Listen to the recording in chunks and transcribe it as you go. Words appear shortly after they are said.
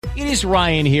It is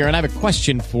Ryan here, and I have a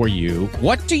question for you.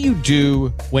 What do you do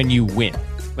when you win?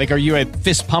 Like, are you a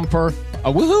fist pumper,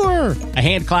 a woohooer, a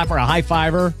hand clapper, a high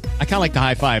fiver? I kind of like the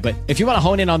high five, but if you want to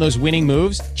hone in on those winning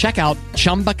moves, check out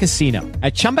Chumba Casino.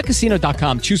 At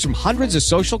ChumbaCasino.com, choose from hundreds of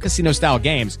social casino-style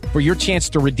games for your chance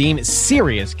to redeem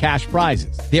serious cash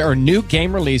prizes. There are new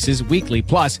game releases weekly,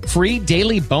 plus free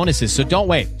daily bonuses. So don't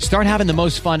wait. Start having the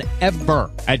most fun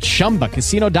ever at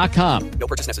ChumbaCasino.com. No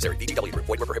purchase necessary. VGW. Void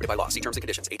where prohibited by law. See terms and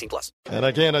conditions. 18+. And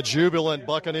again, a jubilant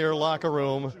Buccaneer locker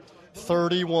room.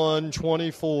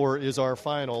 31-24 is our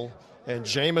final. And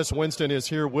Jameis Winston is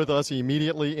here with us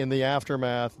immediately in the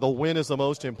aftermath. The win is the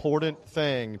most important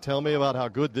thing. Tell me about how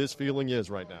good this feeling is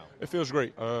right now. It feels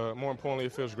great. More importantly,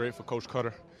 it feels great for Coach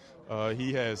Cutter.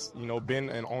 He has, been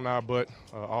on our butt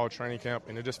all training camp,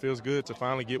 and it just feels good to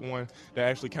finally get one that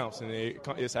actually counts, and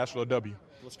it's actually a W.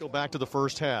 Let's go back to the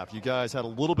first half. You guys had a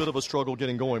little bit of a struggle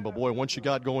getting going, but boy, once you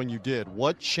got going, you did.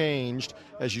 What changed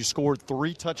as you scored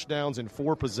 3 touchdowns in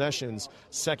 4 possessions,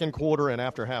 second quarter and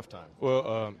after halftime?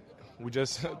 Well, we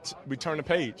turn the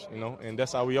page, and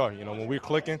that's how we are. When we're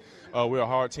clicking, we're a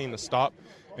hard team to stop.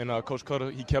 And Coach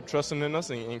Cutter, he kept trusting in us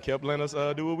and kept letting us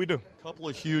do what we do. A couple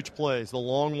of huge plays. The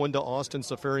long one to Austin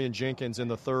Seferian-Jenkins in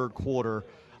the third quarter.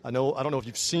 I don't know if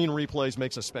you've seen replays,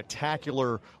 makes a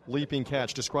spectacular leaping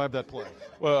catch. Describe that play.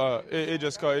 Well, it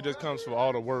just comes from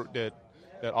all the work that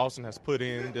Austin has put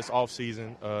in this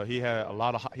offseason. He has a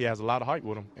lot of hype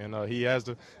with him, and he has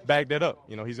to back that up.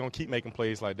 He's going to keep making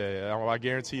plays like that. I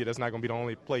guarantee you that's not going to be the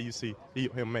only play you see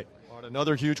him make.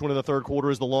 Another huge one in the third quarter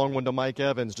is the long one to Mike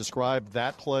Evans. Describe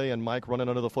that play and Mike running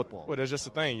under the football. Well, that's just the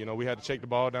thing. We had to check the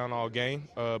ball down all game.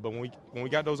 But when we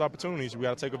got those opportunities, we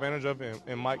got to take advantage of it.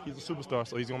 And Mike, he's a superstar,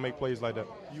 so he's going to make plays like that.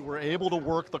 You were able to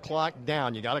work the clock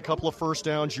down. You got a couple of first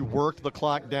downs. You worked the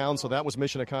clock down, so that was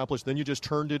mission accomplished. Then you just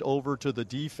turned it over to the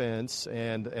defense,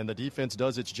 and the defense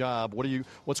does its job.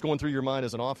 What's going through your mind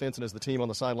as an offense and as the team on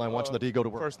the sideline watching the D go to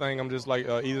work? First thing, I'm just like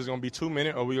either it's going to be 2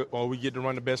 minutes or we get to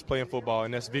run the best play in football,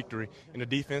 and that's victory. In the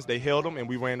defense, they held them, and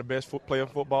we ran the best play in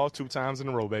football 2 times in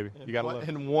a row, baby. You got to love it.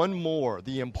 And one more.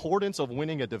 The importance of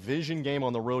winning a division game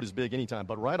on the road is big anytime,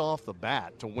 but right off the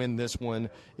bat to win this one,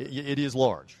 it is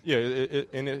large. Yeah,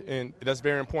 and that's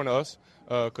very important to us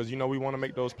because, we want to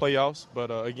make those playoffs.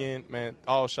 But, again, man,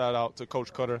 all shout out to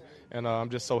Coach Cutter, and I'm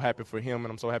just so happy for him,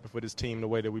 and I'm so happy for this team the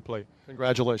way that we play.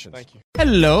 Congratulations. Thank you.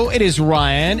 Hello, it is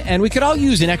Ryan, and we could all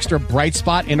use an extra bright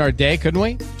spot in our day, couldn't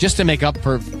we? Just to make up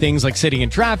for things like sitting in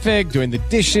traffic, doing the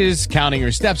dishes, counting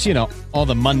your steps, all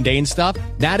the mundane stuff.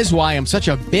 That is why I'm such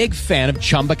a big fan of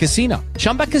Chumba Casino.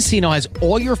 Chumba Casino has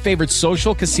all your favorite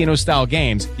social casino-style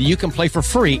games that you can play for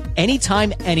free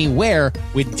anytime, anywhere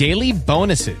with daily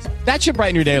bonuses. That should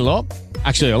brighten your day a little.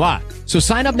 Actually, a lot. So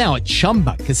sign up now at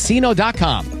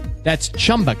ChumbaCasino.com. That's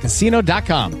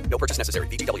ChumbaCasino.com. No purchase necessary.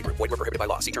 VGW. Void where prohibited by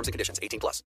law. See terms and conditions. 18+.